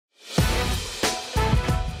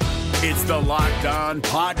It's the Locked On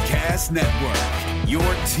Podcast Network, your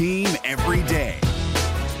team every day.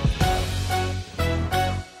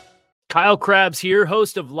 Kyle Krabs here,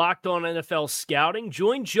 host of Locked On NFL Scouting.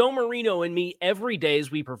 Join Joe Marino and me every day as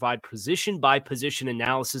we provide position-by-position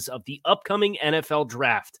analysis of the upcoming NFL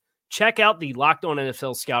Draft. Check out the Locked On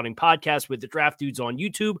NFL Scouting podcast with the Draft Dudes on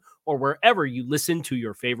YouTube or wherever you listen to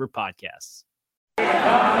your favorite podcasts.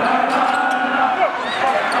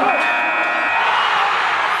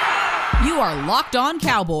 You are Locked On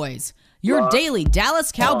Cowboys, your daily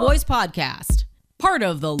Dallas Cowboys podcast. Part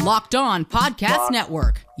of the Locked On Podcast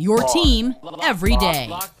Network, your team every day.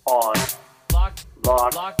 Locked on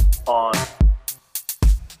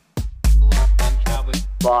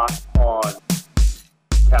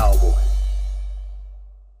Cowboys.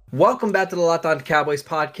 Welcome back to the Locked On Cowboys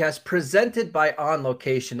podcast, presented by On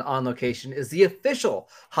Location. On Location is the official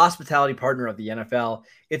hospitality partner of the NFL.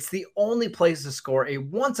 It's the only place to score a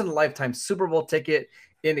once-in-a-lifetime Super Bowl ticket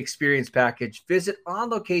and experience package. Visit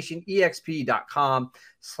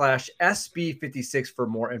onlocationexp.com/SB56 for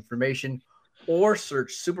more information or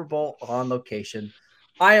search Super Bowl On Location.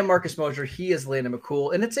 I am Marcus Mosher. He is Landon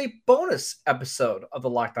McCool, and it's a bonus episode of the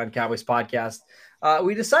Locked On Cowboys podcast.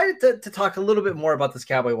 We decided to talk a little bit more about this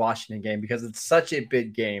Cowboy-Washington game because it's such a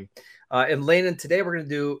big game. And Landon, today we're going to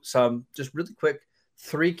do some just really quick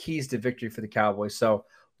 3 keys to victory for the Cowboys. So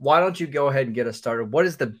why don't you go ahead and get us started? What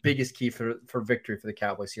is the biggest key for victory for the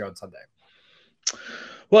Cowboys here on Sunday?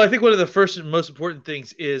 Well, I think one of the first and most important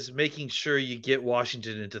things is making sure you get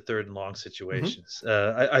Washington into third and long situations.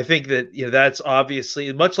 I think that that's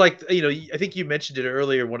obviously much like I think you mentioned it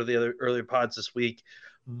earlier, one of the other earlier pods this week.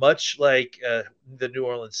 Much like the New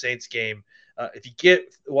Orleans Saints game, if you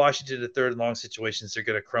get Washington to third and long situations, they're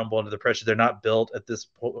going to crumble under the pressure. They're not built at this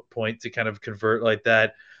point to kind of convert like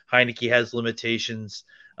that. Heinicke has limitations.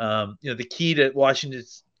 The key to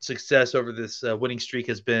Washington's success over this winning streak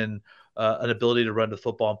has been an ability to run the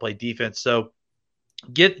football and play defense. So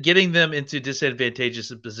getting them into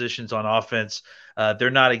disadvantageous positions on offense,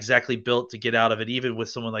 they're not exactly built to get out of it, even with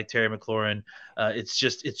someone like Terry McLaurin. It's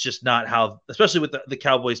just not how, especially with the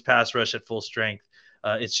Cowboys pass rush at full strength,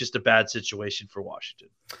 it's just a bad situation for Washington.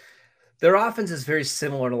 Their offense is very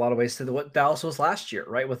similar in a lot of ways to what Dallas was last year,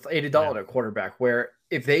 right? With Andy Dalton at quarterback, where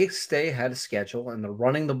if they stay ahead of schedule and they're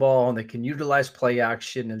running the ball and they can utilize play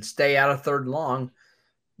action and stay out of third and long,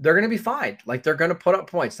 they're going to be fine. Like, they're going to put up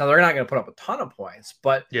points. Now, they're not going to put up a ton of points,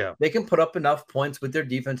 but they can put up enough points with their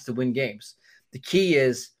defense to win games. The key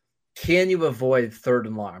is, can you avoid third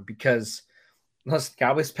and long? Because listen,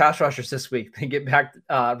 Cowboys pass rushers this week, they get back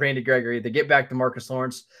Randy Gregory, they get back to Marcus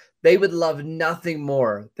Lawrence. They would love nothing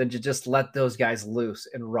more than to just let those guys loose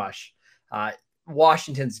and rush.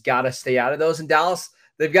 Washington's got to stay out of those. In Dallas,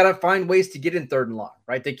 they've got to find ways to get in third and long,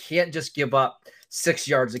 right? They can't just give up 6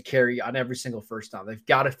 yards of carry on every single first down. They've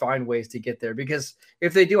got to find ways to get there, because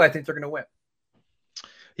if they do, I think they're going to win.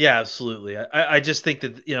 Yeah, absolutely. I just think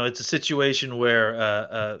that, it's a situation where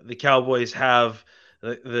the Cowboys have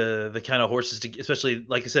the kind of horses to, especially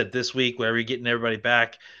like I said, this week, where we're getting everybody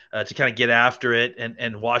back to kind of get after it.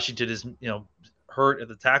 And Washington is, hurt at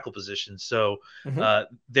the tackle position. So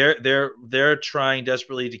they're trying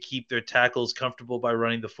desperately to keep their tackles comfortable by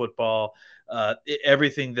running the football.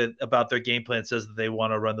 Everything that about their game plan says that they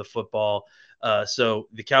want to run the football. So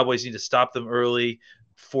the Cowboys need to stop them early,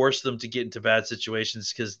 force them to get into bad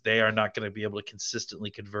situations, because they are not going to be able to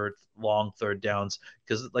consistently convert long third downs,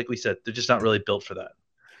 because like we said, they're just not really built for that.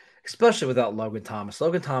 Especially without Logan Thomas.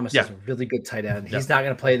 Logan Thomas is a really good tight end. He's not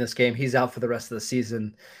going to play in this game. He's out for the rest of the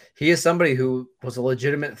season. He is somebody who was a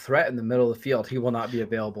legitimate threat in the middle of the field. He will not be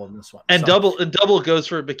available in this one. And double goes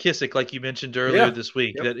for McKissick, like you mentioned earlier this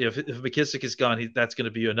week. That if McKissick is gone, that's going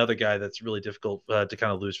to be another guy that's really difficult to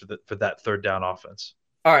kind of lose for that third down offense.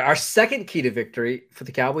 All right, our second key to victory for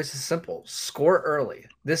the Cowboys is simple: score early.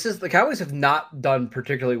 The Cowboys have not done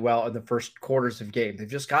particularly well in the first quarters of game. They've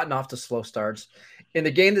just gotten off to slow starts. In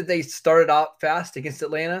the game that they started out fast against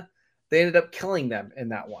Atlanta, they ended up killing them in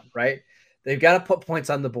that one, right? They've got to put points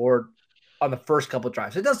on the board on the first couple of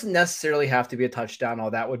drives. It doesn't necessarily have to be a touchdown.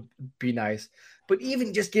 All that would be nice. But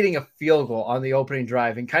even just getting a field goal on the opening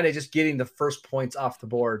drive and kind of just getting the first points off the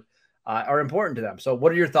board are important to them. So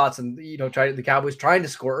what are your thoughts on, the Cowboys trying to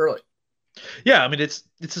score early? Yeah, I mean, it's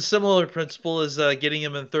a similar principle as getting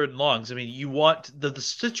them in third and longs. I mean, you want the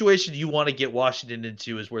situation you want to get Washington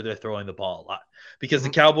into is where they're throwing the ball a lot, because the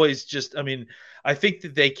Cowboys I think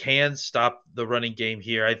that they can stop the running game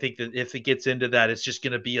here. I think that if it gets into that, it's just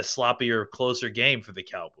going to be a sloppier, closer game for the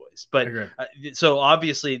Cowboys. But so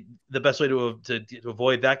obviously the best way to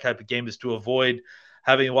avoid that type of game is to avoid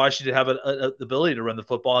having Washington have the ability to run the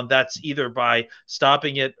football, and that's either by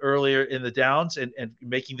stopping it earlier in the downs and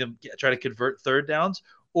making them try to convert third downs,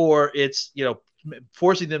 or it's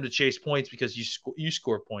forcing them to chase points because you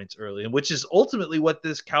score points early, and which is ultimately what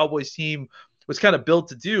this Cowboys team was kind of built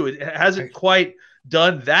to do. It hasn't quite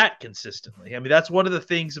done that consistently. I mean, that's one of the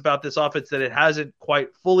things about this offense that it hasn't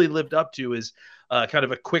quite fully lived up to is kind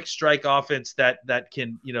of a quick strike offense that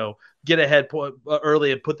can, get ahead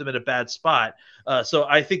early and put them in a bad spot. So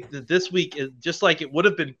I think that this week, just like it would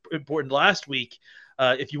have been important last week,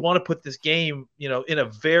 if you want to put this game, in a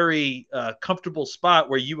very comfortable spot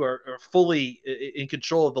where you are fully in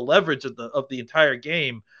control of the leverage of the entire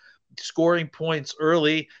game, scoring points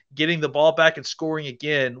early, getting the ball back and scoring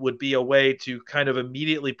again would be a way to kind of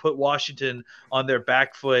immediately put Washington on their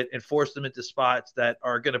back foot and force them into spots that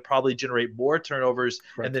are going to probably generate more turnovers.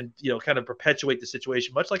 Right. And then, kind of perpetuate the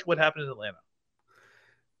situation, much like what happened in Atlanta.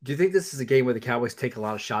 Do you think this is a game where the Cowboys take a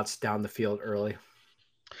lot of shots down the field early?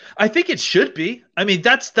 I think it should be. I mean,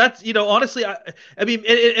 that's honestly, I mean,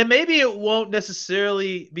 and maybe it won't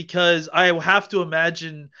necessarily, because I have to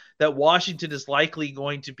imagine that Washington is likely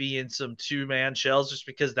going to be in some two-man shells, just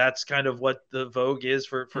because that's kind of what the vogue is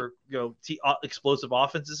for explosive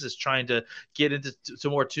offenses, is trying to get into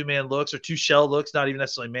some more two-man looks or two-shell looks, not even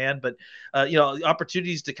necessarily man, but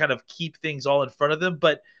opportunities to kind of keep things all in front of them.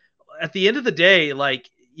 But at the end of the day,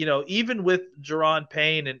 even with Jerron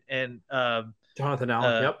Payne and Jonathan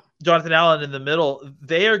Allen, Jonathan Allen in the middle,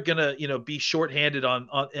 they are gonna, be shorthanded in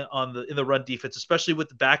the run defense, especially with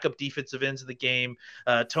the backup defensive ends of the game.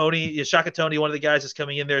 Shaka Toney, one of the guys that's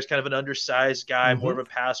coming in there, is kind of an undersized guy, more of a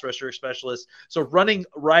pass rusher specialist. So running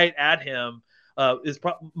right at him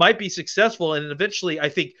might be successful, and eventually, I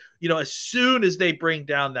think, as soon as they bring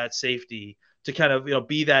down that safety to kind of,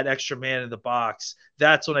 be that extra man in the box,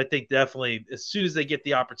 that's when I think definitely, as soon as they get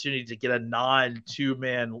the opportunity to get a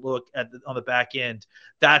non-two-man look on the back end,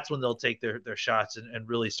 that's when they'll take their shots and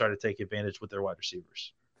really start to take advantage with their wide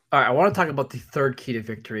receivers. All right, I want to talk about the third key to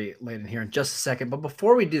victory, Landon, here in just a second. But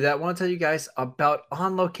before we do that, I want to tell you guys about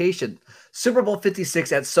On Location. Super Bowl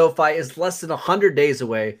 56 at SoFi is less than 100 days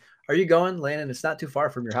away. Are you going, Landon? It's not too far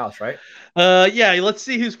from your house, right? Yeah, let's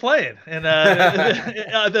see who's playing. And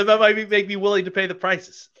that might make me willing to pay the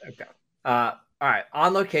prices. Okay. All right.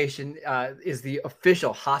 On Location is the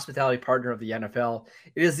official hospitality partner of the NFL.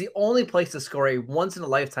 It is the only place to score a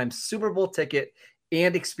once-in-a-lifetime Super Bowl ticket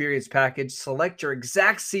and experience package. Select your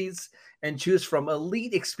exact seats and choose from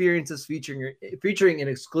elite experiences featuring an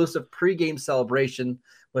exclusive pregame celebration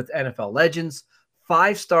with NFL legends,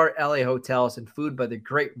 5-star LA hotels, and food by the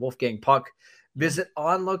great Wolfgang Puck. Visit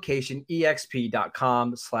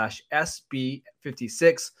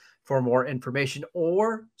onlocation.com/SB56 for more information,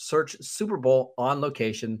 or search Super Bowl On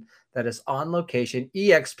Location. That is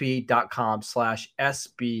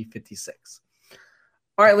onlocationexp.com/SB56.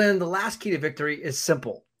 All right, Lynn, the last key to victory is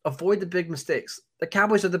simple. Avoid the big mistakes. The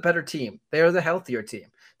Cowboys are the better team. They are the healthier team.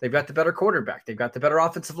 They've got the better quarterback. They've got the better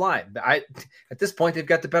offensive line. At this point, they've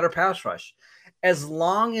got the better pass rush. As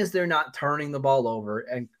long as they're not turning the ball over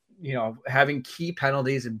and, having key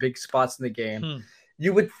penalties in big spots in the game,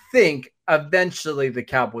 you would think eventually the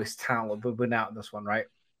Cowboys' talent would win out in this one, right?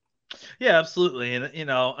 Yeah, absolutely.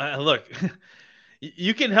 And, look,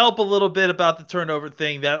 you can help a little bit about the turnover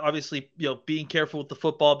thing. That obviously, being careful with the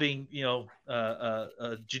football, being,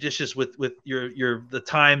 judicious with the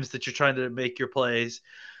times that you're trying to make your plays.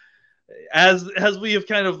 As we have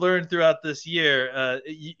kind of learned throughout this year,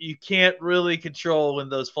 you can't really control when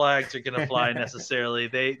those flags are going to fly necessarily.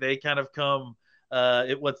 They kind of come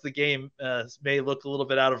once the game may look a little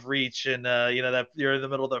bit out of reach, and that you're in the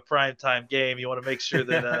middle of the prime time game. You want to make sure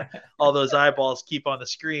that all those eyeballs keep on the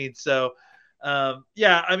screen. So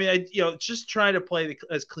just trying to play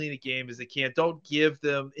as clean a game as they can. Don't give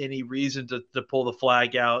them any reason to pull the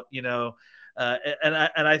flag out, and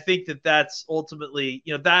I think that's ultimately,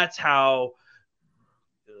 that's how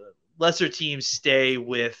lesser teams stay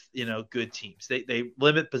with, good teams. They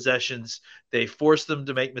limit possessions. They force them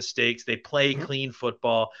to make mistakes. They play clean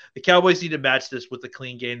football. The Cowboys need to match this with the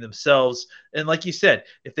clean game themselves. And like you said,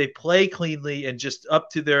 if they play cleanly and just up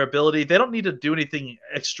to their ability, they don't need to do anything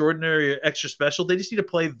extraordinary or extra special. They just need to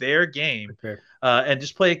play their game and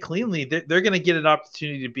just play it cleanly. They're going to get an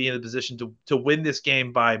opportunity to be in a position to win this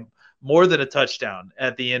game by more than a touchdown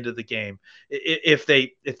at the end of the game. If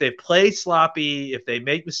they play sloppy, if they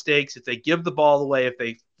make mistakes, if they give the ball away, if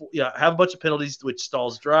they have a bunch of penalties which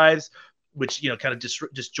stalls drives, which kind of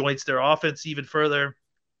disjoints their offense even further,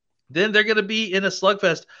 then they're going to be in a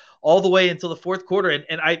slugfest all the way until the fourth quarter.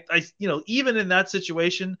 And I even in that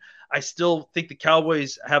situation, I still think the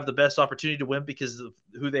Cowboys have the best opportunity to win because of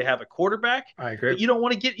who they have at quarterback. I agree. But you don't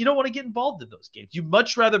want to get involved in those games. You'd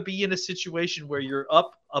much rather be in a situation where you're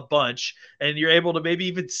up a bunch and you're able to maybe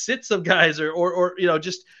even sit some guys or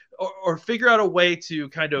figure out a way to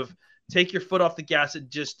kind of take your foot off the gas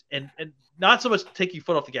and not so much take your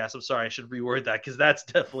foot off the gas. I'm sorry, I should reword that because that's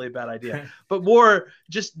definitely a bad idea. But more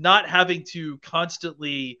just not having to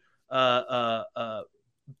constantly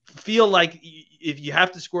feel like if you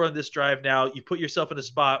have to score on this drive now, you put yourself in a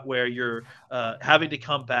spot where you're having to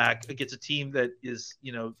come back against a team that is,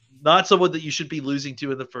 not someone that you should be losing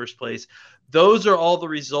to in the first place. Those are all the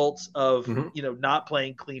results of, not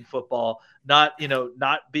playing clean football, not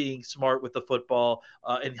being smart with the football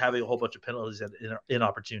and having a whole bunch of penalties at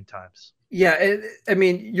inopportune times. Yeah.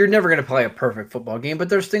 You're never going to play a perfect football game, but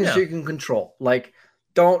there's things you can control. Like,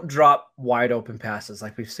 don't drop wide open passes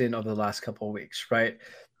like we've seen over the last couple of weeks, right?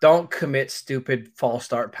 Don't commit stupid false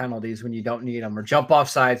start penalties when you don't need them, or jump off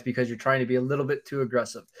sides because you're trying to be a little bit too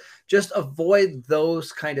aggressive. Just avoid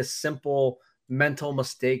those kind of simple mental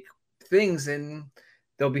mistake things and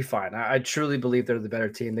they'll be fine. I truly believe they're the better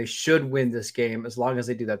team. They should win this game. As long as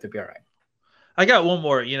they do that, they'll be all right. I got one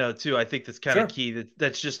more, too. I think that's kind of key.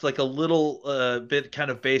 That's just like a little bit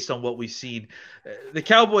kind of based on what we've seen. The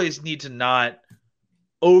Cowboys need to not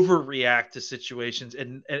overreact to situations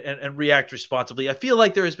and react responsibly. I feel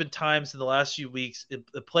like there has been times in the last few weeks,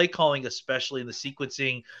 the play calling, especially in the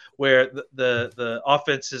sequencing, where the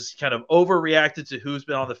offense has kind of overreacted to who's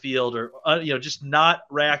been on the field, or just not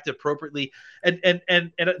react appropriately, and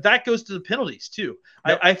that goes to the penalties too.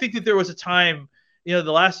 Yep. I think that there was a time, the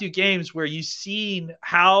last few games where you've seen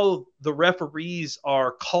how the referees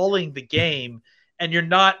are calling the game, and you're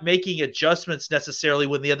not making adjustments necessarily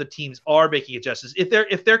when the other teams are making adjustments.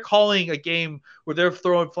 If they're calling a game where they're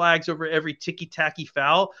throwing flags over every ticky-tacky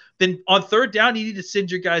foul, then on third down, you need to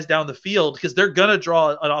send your guys down the field because they're going to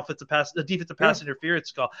draw a defensive pass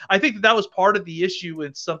interference call. I think that was part of the issue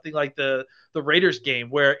in something like the Raiders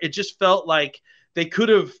game, where it just felt like they could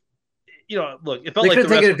have, look, it felt like the refs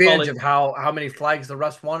taken advantage of how many flags the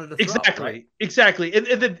refs wanted to throw. Exactly. And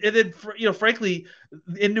then frankly,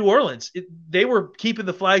 in New Orleans, they were keeping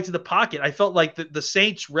the flags in the pocket. I felt like the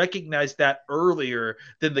Saints recognized that earlier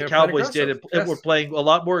than the Cowboys did, and were playing a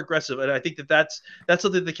lot more aggressive. And I think that's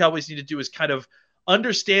something the Cowboys need to do, is kind of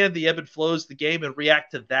understand the ebb and flows of the game and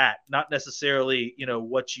react to that, not necessarily,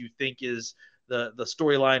 what you think is the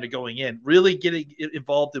storyline of going in, really getting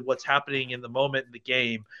involved in what's happening in the moment in the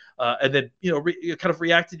game, and then kind of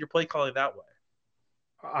react in your play calling that way.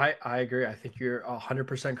 I agree. I think you're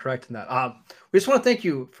 100% correct in that. We just want to thank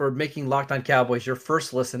you for making Locked On Cowboys your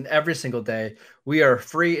first listen every single day. We are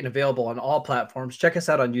free and available on all platforms. Check us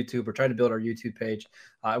out on YouTube. We're trying to build our YouTube page,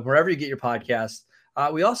 wherever you get your podcasts.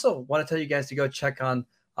 We also want to tell you guys to go check on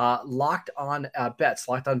Locked On Bets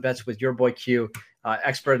with your boy Q.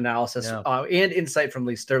 Expert analysis and insight from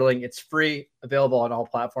Lee Sterling. It's free, available on all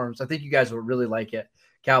platforms. I think you guys will really like it.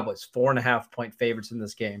 Cowboys 4.5-point favorites in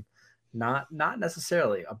this game. Not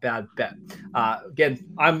necessarily a bad bet.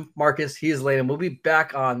 Again, I'm Marcus. He is Layden. We'll be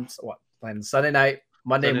back on Sunday night,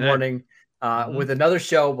 Monday morning with another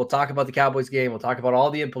show. We'll talk about the Cowboys game. We'll talk about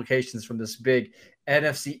all the implications from this big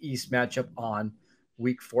NFC East matchup on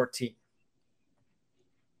Week 14.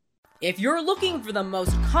 If you're looking for the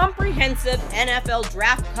most comprehensive NFL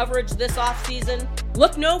draft coverage this offseason,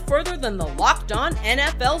 look no further than the Locked On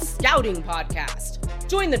NFL Scouting Podcast.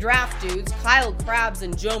 Join the draft dudes, Kyle Krabs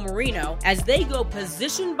and Joe Marino, as they go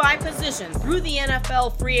position by position through the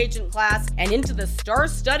NFL free agent class and into the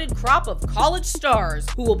star-studded crop of college stars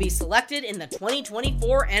who will be selected in the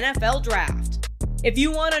 2024 NFL Draft. If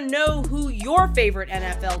you want to know who your favorite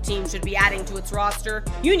NFL team should be adding to its roster,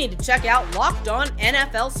 you need to check out Locked On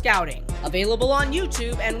NFL Scouting, available on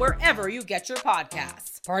YouTube and wherever you get your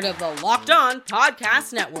podcasts. Part of the Locked On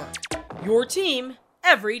Podcast Network, your team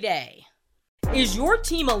every day. Is your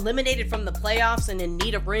team eliminated from the playoffs and in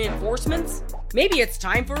need of reinforcements? Maybe it's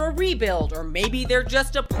time for a rebuild, or maybe they're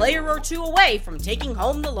just a player or two away from taking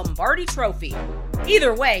home the Lombardi Trophy.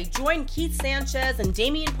 Either way, join Keith Sanchez and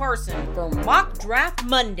Damian Parson for Mock Draft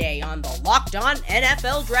Monday on the Locked On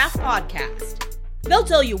NFL Draft Podcast. They'll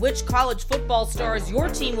tell you which college football stars your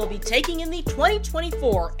team will be taking in the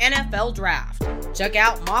 2024 NFL Draft. Check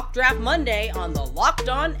out Mock Draft Monday on the Locked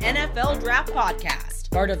On NFL Draft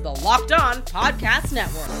Podcast, part of the Locked On Podcast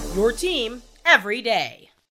Network, your team every day.